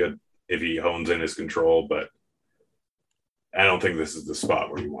could be good if he hones in his control, but I don't think this is the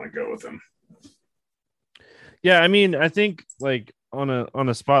spot where you want to go with him. Yeah, I mean, I think like on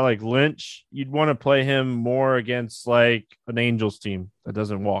a spot like Lynch, you'd want to play him more against like an Angels team that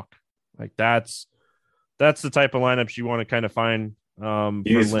doesn't walk. Like that's the type of lineups you want to kind of find. You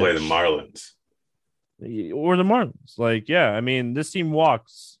need to play the Marlins. Or the Marlins. Like, yeah, I mean, this team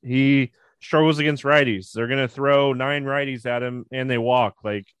walks. He struggles against righties. They're going to throw 9 righties at him and they walk.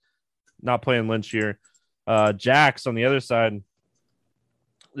 Like, not playing Lynch here. Jax on the other side,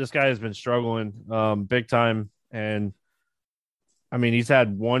 this guy has been struggling big time. And, I mean, he's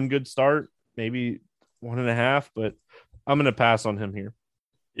had one good start, maybe 1.5, but I'm going to pass on him here.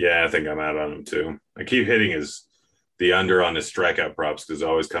 Yeah, I think I'm out on him too. I keep hitting the under on his strikeout props because it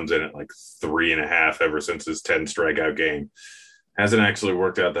always comes in at like 3.5 ever since his 10 strikeout game. Hasn't actually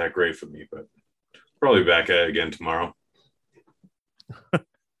worked out that great for me, but probably back at it again tomorrow.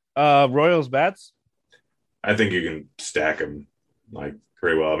 Royals bats. I think you can stack him like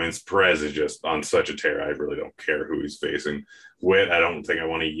pretty well. I mean, Perez is just on such a tear. I really don't care who he's facing. Witt, I don't think I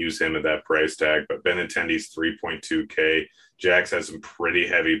want to use him at that price tag, but Benintendi's 3.2K. Jax has some pretty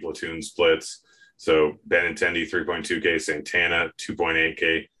heavy platoon splits. So Benintendi, 3.2K. Santana,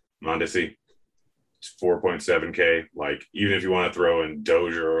 2.8K. Mondesi, 4.7K. Like, even if you want to throw in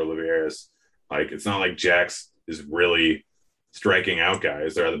Dozier or Olivares, like, it's not like Jax is really striking out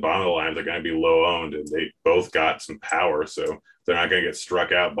guys. They're at the bottom of the line. They're going to be low owned, and they both got some power. So they're not going to get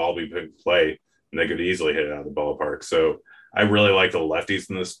struck out, ball be put in play, and they could easily hit it out of the ballpark. So I really like the lefties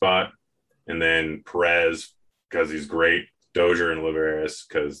in this spot. And then Perez, because he's great. Dozier and Olivares,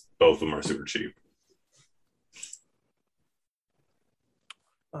 because both of them are super cheap.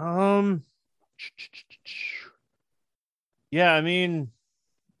 Yeah, I mean,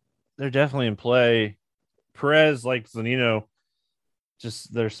 they're definitely in play. Perez, like Zunino,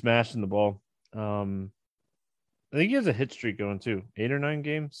 just they're smashing the ball. I think he has a hit streak going too, 8 or 9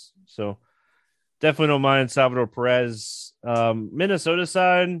 games. So definitely don't mind Salvador Perez. Minnesota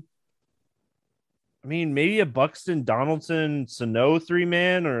side, I mean, maybe a Buxton, Donaldson, Sano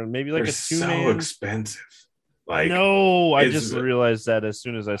 3-man, or maybe like They're a 2-man. so expensive. Like, no, I just realized that as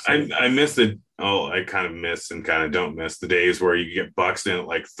soon as I said it. I missed it. Oh, I kind of miss and kind of don't miss the days where you get Buxton at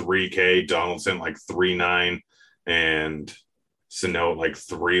like 3K, Donaldson like 3.9, and Sano like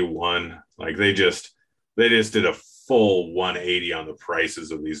 3.1. Like they just did a full 180 on the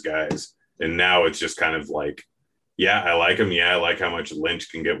prices of these guys. And now it's just kind of like, yeah, I like them. Yeah, I like how much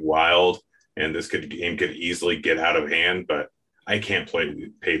Lynch can get wild, and this game could easily get out of hand, but I can't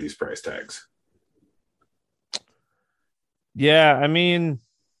pay these price tags. Yeah, I mean,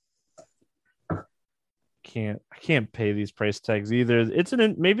 I can't pay these price tags either.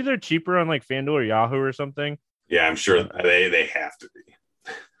 Maybe they're cheaper on like FanDuel or Yahoo or something. Yeah, I'm sure they have to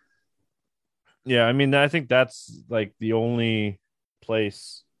be. Yeah, I mean, I think that's like the only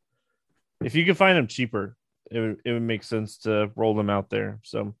place. If you could find them cheaper, it would make sense to roll them out there.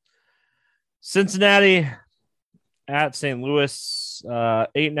 So Cincinnati at St. Louis,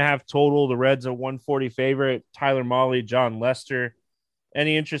 8.5 total. The Reds are 140 favorite. Tyler Mahle, John Lester.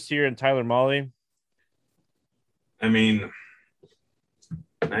 Any interest here in Tyler Mahle? I mean,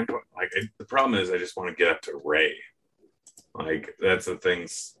 the problem is I just want to get up to Ray. Like, that's the thing.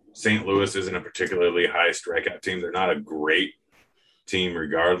 St. Louis isn't a particularly high strikeout team. They're not a great team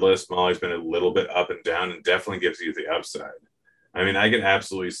regardless. Mahle's been a little bit up and down and definitely gives you the upside. I mean, I can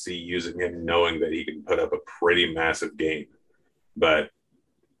absolutely see using him knowing that he can put up a pretty massive game. But,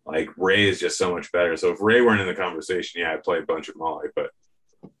 like, Ray is just so much better. So if Ray weren't in the conversation, yeah, I'd play a bunch of Mahle. But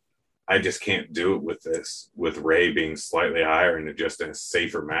I just can't do it with Ray being slightly higher and just in a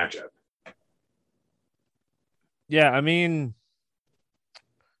safer matchup. Yeah, I mean,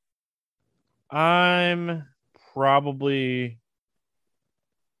 I'm probably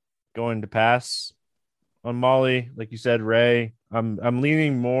going to pass on Mahle. Like you said, Ray. I'm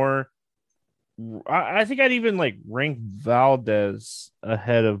leaning more. I think I'd even like rank Valdez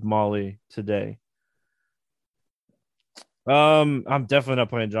ahead of Mahle today. I'm definitely not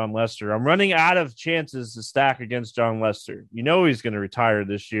playing John Lester. I'm running out of chances to stack against John Lester. You know he's going to retire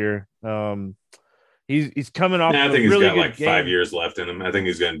this year. He's coming off. I think he's got like game. 5 years left in him. I think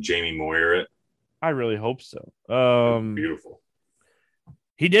he's going to Jamie Moyer it. I really hope so. Beautiful.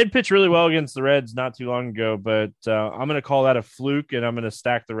 He did pitch really well against the Reds not too long ago, but I'm going to call that a fluke, and I'm going to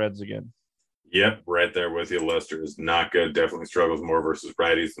stack the Reds again. Yep, right there with you. Lester is not good. Definitely struggles more versus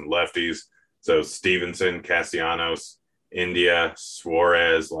righties than lefties. So Stevenson, Castellanos, India,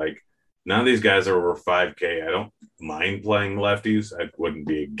 Suarez, like none of these guys are over 5K. I don't mind playing lefties. I wouldn't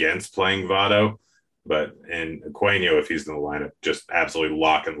be against playing Votto, but in Aquino, if he's in the lineup, just absolutely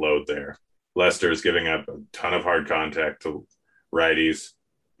lock and load there. Lester's giving up a ton of hard contact to righties.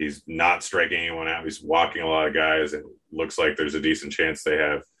 He's not striking anyone out. He's walking a lot of guys, and it looks like there's a decent chance they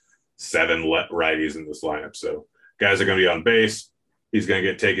have 7 righties in this lineup. So guys are going to be on base. He's going to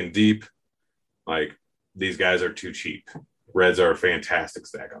get taken deep. Like, these guys are too cheap. Reds are a fantastic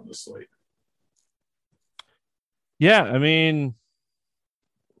stack on this slate. Yeah, I mean,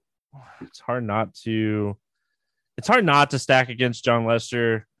 it's hard not to stack against John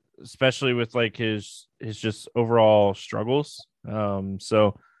Lester, especially with like his just overall struggles.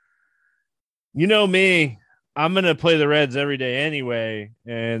 So you know me, I'm going to play the Reds every day anyway.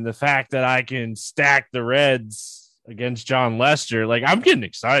 And the fact that I can stack the Reds against John Lester, like I'm getting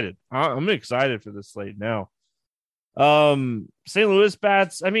excited. I'm excited for this slate now. St. Louis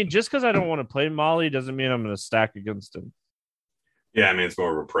bats. I mean, just because I don't want to play Molly doesn't mean I'm going to stack against him. Yeah, I mean, it's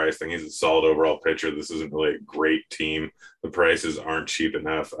more of a price thing. He's a solid overall pitcher. This isn't really a great team. The prices aren't cheap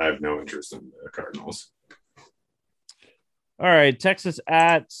enough. I have no interest in the Cardinals. All right, Texas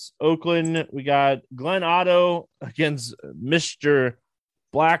at Oakland. We got Glenn Otto against Mr.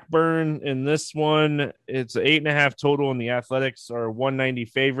 Blackburn in this one. It's 8.5 total, and the Athletics are 190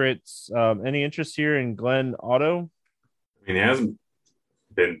 favorites. Any interest here in Glenn Otto? I mean, he hasn't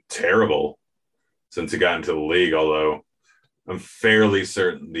been terrible since he got into the league, although I'm fairly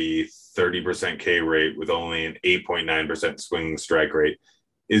certain the 30% K rate with only an 8.9% swing strike rate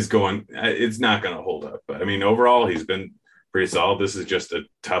it's not going to hold up. But I mean, overall, he's been pretty solid. This is just a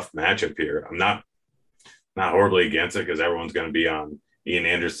tough matchup here. I'm not horribly against it because everyone's going to be on Ian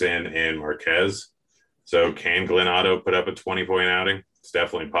Anderson and Marquez. So can Glenn Otto put up a 20-point outing? It's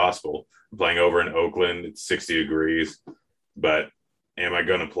definitely possible. I'm playing over in Oakland. It's 60 degrees. But am I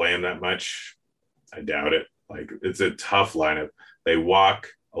going to play him that much? I doubt it. Like, it's a tough lineup. They walk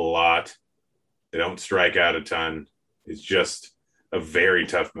a lot. They don't strike out a ton. It's just a very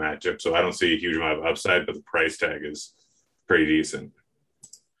tough matchup. So I don't see a huge amount of upside, but the price tag is pretty decent.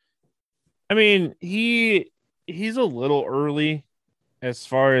 I mean, he's a little early as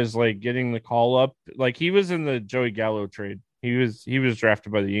far as like getting the call up. Like, he was in the Joey Gallo trade. He was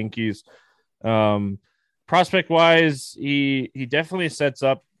drafted by the Yankees. Prospect wise, he definitely sets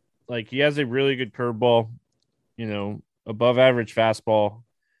up. Like, he has a really good curveball, above average fastball,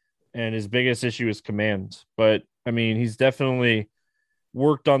 and his biggest issue is command. But I mean, he's definitely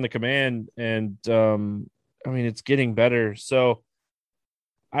worked on the command, and I mean, it's getting better. So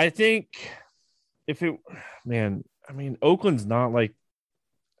I think Oakland's not like,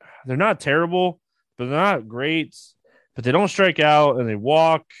 they're not terrible, but they're not great, but they don't strike out and they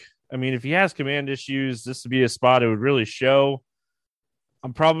walk. I mean, if he has command issues, this would be a spot it would really show.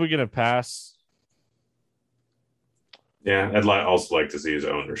 I'm probably going to pass. Yeah, I'd also like to see his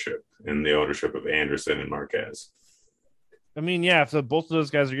ownership and the ownership of Anderson and Marquez. I mean, yeah, if both of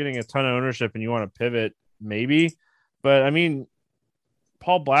those guys are getting a ton of ownership and you want to pivot, maybe. But I mean,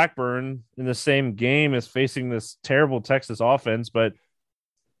 Paul Blackburn in the same game is facing this terrible Texas offense, but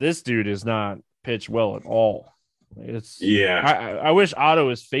this dude is not pitched well at all. I wish Otto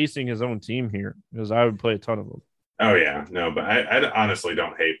is facing his own team here because I would play a ton of them. Oh yeah, no, but I honestly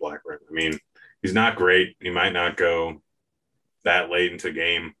don't hate Blackburn. I mean, he's not great. He might not go that late into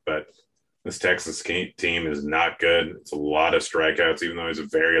game, but this Texas team is not good. It's a lot of strikeouts, even though he's a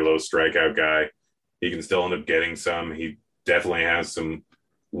very low strikeout guy. He can still end up getting some. He definitely has some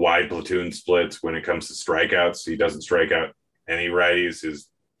wide platoon splits when it comes to strikeouts. He doesn't strike out any righties. He's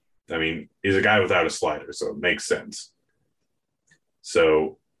a guy without a slider, so it makes sense.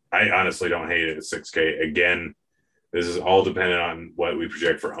 So I honestly don't hate it at 6K. Again, this is all dependent on what we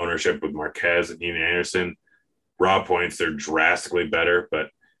project for ownership with Marquez and Ian Anderson. Raw points, they're drastically better, but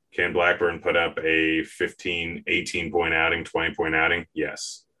can Blackburn put up a 15, 18-point outing, 20-point outing?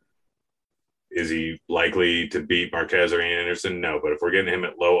 Yes. Is he likely to beat Marquez or Ian Anderson? No, but if we're getting him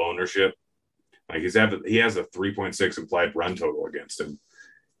at low ownership, like he has a 3.6 implied run total against him.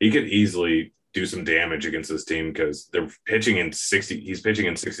 He could easily do some damage against this team because he's pitching in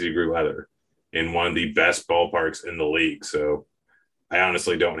 60-degree weather in one of the best ballparks in the league. So I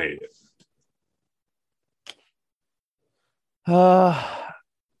honestly don't hate it.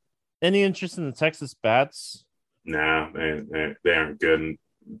 Any interest in the Texas bats? Nah, they aren't good.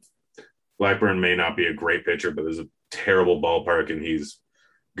 Blackburn may not be a great pitcher, but there's a terrible ballpark and he's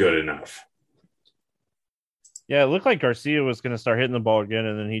good enough. Yeah, it looked like Garcia was going to start hitting the ball again,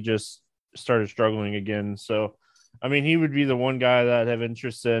 and then he just started struggling again. So, I mean, he would be the one guy that I'd have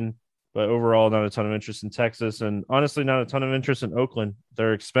interest in, but overall, not a ton of interest in Texas, and honestly, not a ton of interest in Oakland.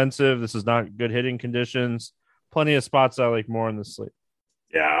 They're expensive. This is not good hitting conditions. Plenty of spots I like more on the slate.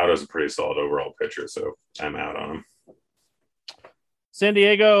 Yeah, Otto's a pretty solid overall pitcher, so I'm out on him. San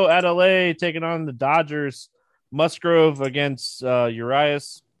Diego at LA taking on the Dodgers. Musgrove against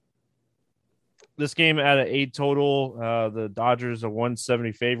Urias. This game at an 8 total. The Dodgers are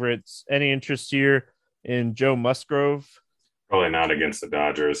 170 favorites. Any interest here in Joe Musgrove? Probably not against the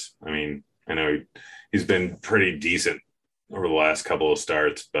Dodgers. I mean, I know he's been pretty decent over the last couple of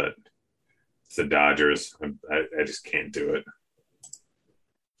starts, but it's the Dodgers. I just can't do it.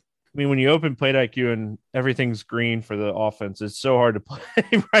 I mean, when you open Plate IQ and everything's green for the offense, it's so hard to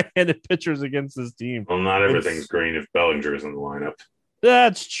play right-handed pitchers against this team. Well, not everything's green if Bellinger's in the lineup.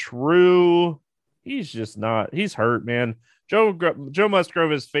 That's true. He's just not. He's hurt, man. Joe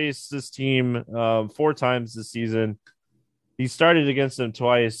Musgrove has faced this team 4 times this season. he started against them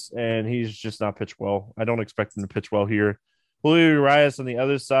twice, and he's just not pitched well. I don't expect him to pitch well here. Julio Urias on the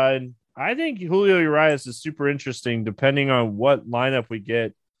other side. I think Julio Urias is super interesting depending on what lineup we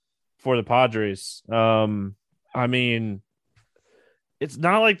get for the Padres. I mean, it's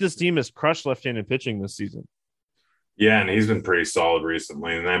not like this team has crushed left-handed pitching this season. Yeah, and he's been pretty solid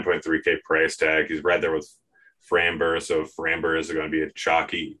recently. 9.3K price tag. He's right there with Framber. So if Framber is going to be a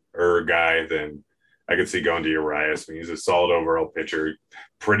chalky-er guy, then I could see going to Urias. I mean, he's a solid overall pitcher,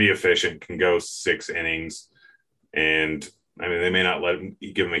 pretty efficient, can go 6 innings. And, I mean, they may not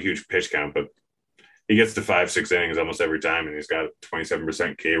give him a huge pitch count, but he gets to 5-6 innings almost every time, and he's got a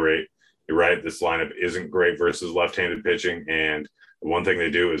 27% K rate. You're right, this lineup isn't great versus left-handed pitching, and the one thing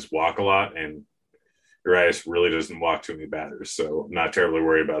they do is walk a lot, and Urias really doesn't walk too many batters, so I'm not terribly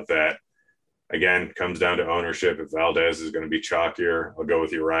worried about that. Again, comes down to ownership. If Valdez is going to be chalkier, I'll go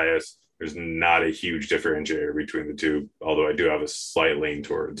with Urias. There's not a huge differentiator between the two, although I do have a slight lean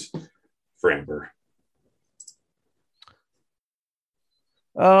towards Framber.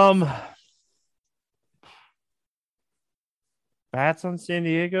 Bats on San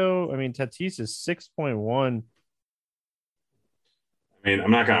Diego. I mean, Tatis is 6.1. I mean,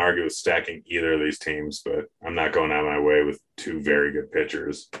 I'm not going to argue with stacking either of these teams, but I'm not going out of my way with 2 very good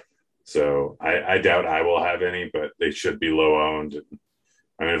pitchers. So I doubt I will have any, but they should be low owned.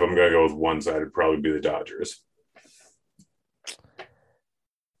 I mean, if I'm going to go with one side, it'd probably be the Dodgers.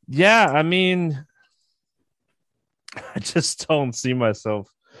 Yeah, I mean, I just don't see myself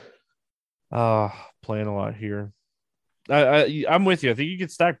playing a lot here. I'm with you. I think you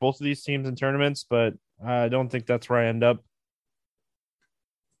could stack both of these teams in tournaments, but I don't think that's where I end up.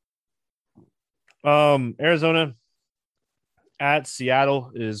 Arizona at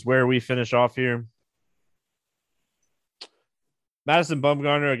Seattle is where we finish off here. Madison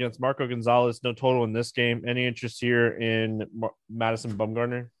Bumgarner against Marco Gonzalez. No total in this game. Any interest here in Madison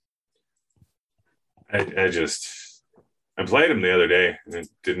Bumgarner? I played him the other day, and it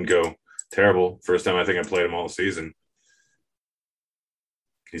didn't go terrible. First time I think I played him all season.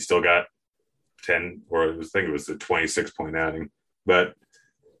 He still got 10, or I think it was the 26-point outing. But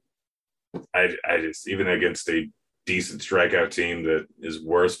I just, even against a decent strikeout team that is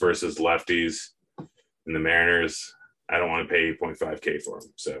worse versus lefties and the Mariners, I don't want to pay 8.5K for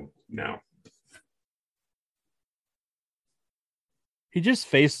him. So, no. He just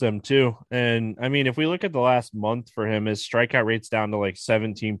faced them too. And I mean, if we look at the last month for him, his strikeout rate's down to like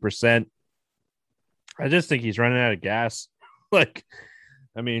 17%. I just think he's running out of gas.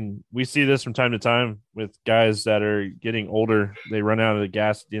 I mean, we see this from time to time with guys that are getting older. They run out of the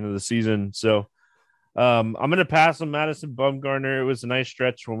gas at the end of the season. So I'm going to pass on Madison Bumgarner. It was a nice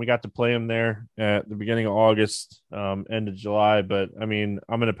stretch when we got to play him there at the beginning of August, end of July. But, I mean,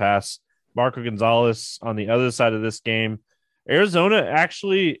 I'm going to pass. Marco Gonzalez on the other side of this game. Arizona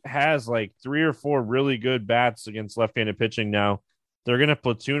actually has like 3 or 4 really good bats against left-handed pitching now. They're going to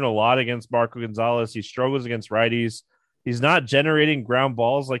platoon a lot against Marco Gonzalez. He struggles against righties. He's not generating ground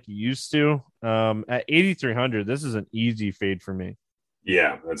balls like he used to. At 8,300, this is an easy fade for me.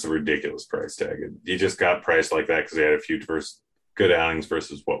 Yeah, that's a ridiculous price tag. He just got priced like that because he had a few good outings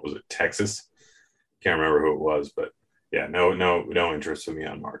versus, what was it, Texas? Can't remember who it was, but yeah, no interest for me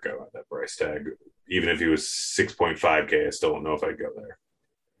on Marco at that price tag. Even if he was 6.5K, I still don't know if I'd go there.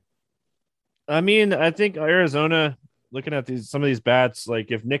 I mean, I think Arizona, looking at some of these bats, like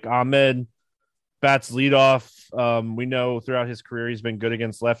if Nick Ahmed bats leadoff, we know throughout his career he's been good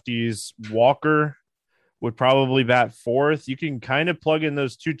against lefties. Walker would probably bat 4th. You can kind of plug in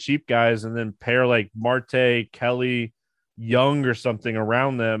those 2 cheap guys and then pair like Marte, Kelly, Young or something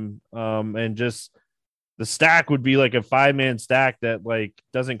around them. And just the stack would be like a 5-man stack that like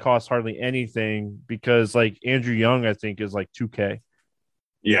doesn't cost hardly anything because like Andrew Young, I think, is like 2K.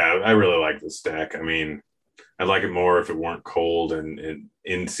 Yeah, I really like the stack. I mean, I'd like it more if it weren't cold and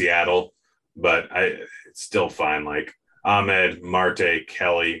in Seattle, but it's still fine. Like Ahmed, Marte,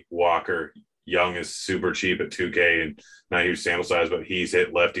 Kelly, Walker, Young is super cheap at 2K and not a huge sample size, but he's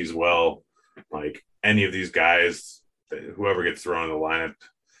hit lefties well. Like any of these guys, whoever gets thrown in the lineup,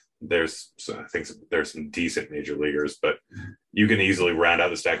 I think there's some decent major leaguers, but you can easily round out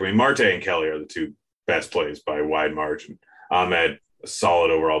the stack. I mean, Marte and Kelly are the 2 best plays by a wide margin. Ahmed, a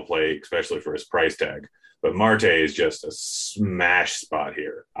solid overall play, especially for his price tag. But Marte is just a smash spot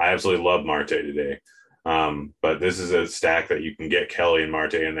here. I absolutely love Marte today. But this is a stack that you can get Kelly and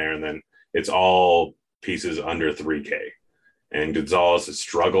Marte in there, and then it's all pieces under 3K. And Gonzalez has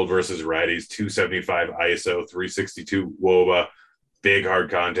struggled versus righties, 275 ISO, 362 WOBA, big hard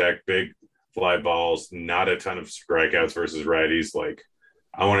contact, big fly balls, not a ton of strikeouts versus righties. Like,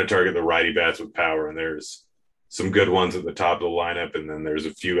 I want to target the righty bats with power, and there's some good ones at the top of the lineup, and then there's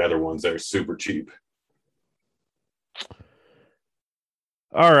a few other ones that are super cheap.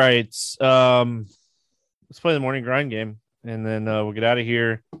 All right. Let's play the morning grind game, and then we'll get out of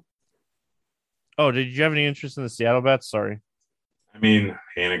here. Oh, did you have any interest in the Seattle bets? Sorry. I mean,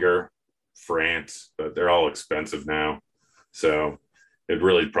 Haniger, France, but they're all expensive now. So it'd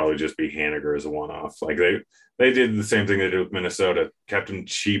really probably just be Haniger as a one-off. Like they did the same thing they did with Minnesota, kept them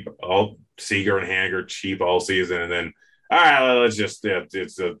cheap, all Seager and Haniger cheap all season, and then all right, let's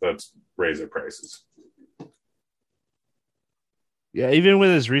raise their prices. Yeah, even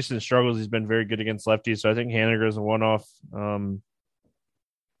with his recent struggles, he's been very good against lefties. So I think Haniger is a one-off.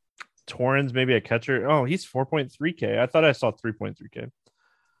 Torrens, maybe a catcher. Oh, he's 4.3K. I thought I saw 3.3K.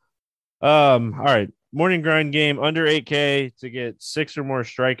 All right. Morning grind game under 8K to get 6 or more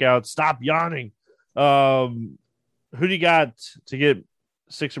strikeouts. Stop yawning. Who do you got to get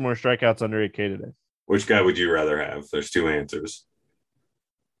 6 or more strikeouts under 8K today? Which guy would you rather have? There's 2 answers.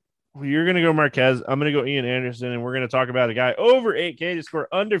 Well, you're going to go Marquez. I'm going to go Ian Anderson, and we're going to talk about a guy over 8K to score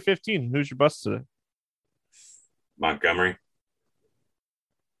under 15. Who's your bust today? Montgomery.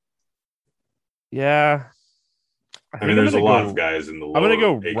 Yeah. I mean, there's a lot of guys in the lower. I'm going to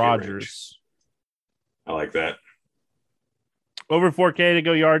go Rogers. Range. I like that. Over 4K to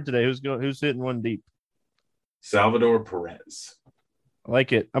go yard today. Who's hitting one deep? Salvador Perez. I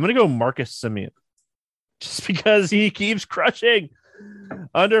like it. I'm going to go Marcus Semien. Just because he keeps crushing.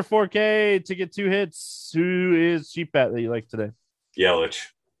 Under 4K to get 2 hits. Who is cheap at that you like today? Yelich.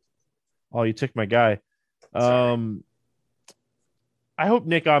 Oh, you took my guy. I hope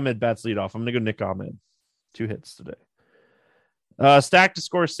Nick Ahmed bats leadoff. I'm going to go Nick Ahmed. 2 hits today. Stack to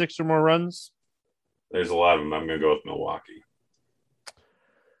score 6 or more runs. There's a lot of them. I'm going to go with Milwaukee.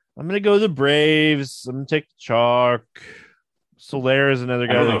 I'm going to go the Braves. I'm going to take the chalk. Soler is another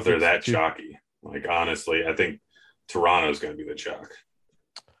guy. I don't know if they're that chalky. Like, honestly, I think Toronto's going to be the chalk.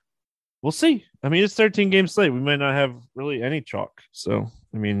 We'll see. I mean, it's 13 game slate. We might not have really any chalk. So,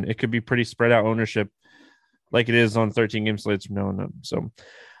 I mean, it could be pretty spread out ownership like it is on 13 game slates from now on. So,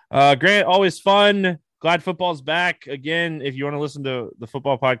 Grant, always fun. Glad football's back. Again, if you want to listen to the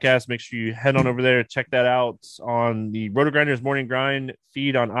football podcast, make sure you head on over there. Check that out on the Roto-Grinders Morning Grind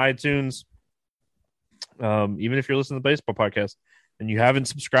feed on iTunes. Even if you're listening to the baseball podcast and you haven't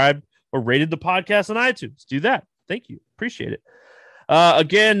subscribed or rated the podcast on iTunes, do that. Thank you. Appreciate it.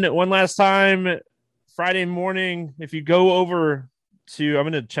 Again, one last time, Friday morning, if you go over to, I'm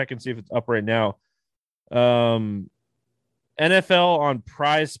going to check and see if it's up right now. NFL on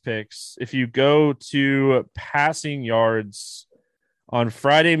Prize Picks, if you go to passing yards on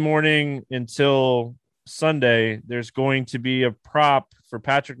Friday morning until Sunday, there's going to be a prop for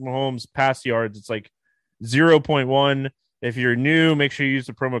Patrick Mahomes pass yards. It's like 0.1. If you're new, make sure you use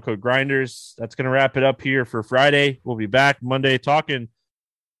the promo code Grinders. That's going to wrap it up here for Friday. We'll be back Monday talking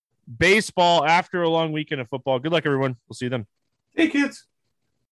baseball after a long weekend of football. Good luck, everyone. We'll see you then. Hey, kids.